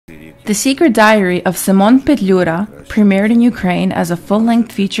The Secret Diary of Symon Petliura premiered in Ukraine as a full-length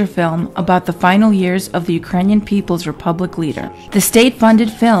feature film about the final years of the Ukrainian People's Republic leader. The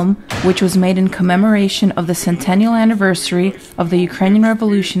state-funded film, which was made in commemoration of the centennial anniversary of the Ukrainian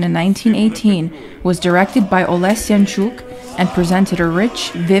Revolution in 1918, was directed by Oles Yanchuk and presented a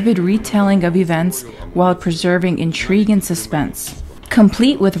rich, vivid retelling of events while preserving intrigue and suspense.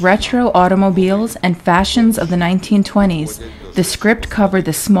 Complete with retro automobiles and fashions of the 1920s, the script covered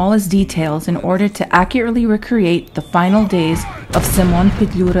the smallest details in order to accurately recreate the final days of Symon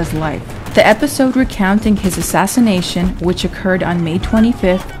Petliura's life. The episode recounting his assassination, which occurred on May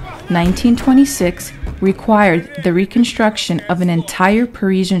 25, 1926, required the reconstruction of an entire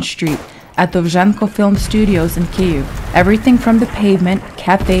Parisian street at Dovzhenko Film Studios in Kyiv. Everything from the pavement,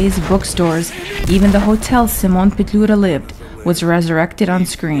 cafes, bookstores, even the hotel Symon Petliura lived, was resurrected on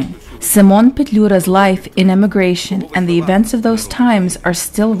screen. Symon Petliura's life in emigration and the events of those times are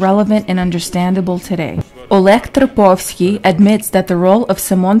still relevant and understandable today. Oleg Tropovsky admits that the role of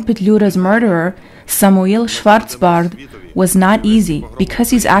Symon Petliura's murderer, Samuil Schwarzbard, was not easy because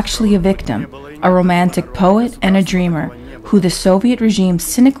he's actually a victim, a romantic poet and a dreamer, who the Soviet regime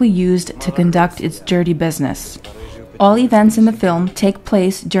cynically used to conduct its dirty business. All events in the film take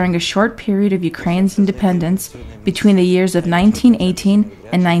place during a short period of Ukraine's independence between the years of 1918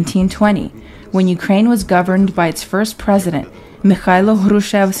 and 1920, when Ukraine was governed by its first president, Mikhailo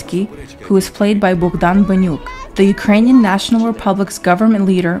Hrushevsky, who was played by Bogdan Banyuk. The Ukrainian National Republic's government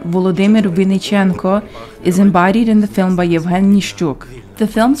leader, Volodymyr Vinichenko, is embodied in the film by Yevhen Nishchuk. The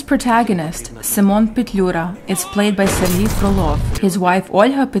film's protagonist, Symon Petliura, is played by Sergei Frolov. His wife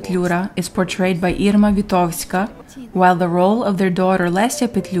Olga Petliura is portrayed by Irma Vitovska, while the role of their daughter Lesya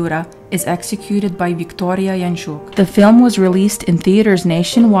Petliura is executed by Victoria Yanchuk. The film was released in theaters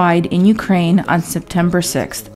nationwide in Ukraine on September 6th.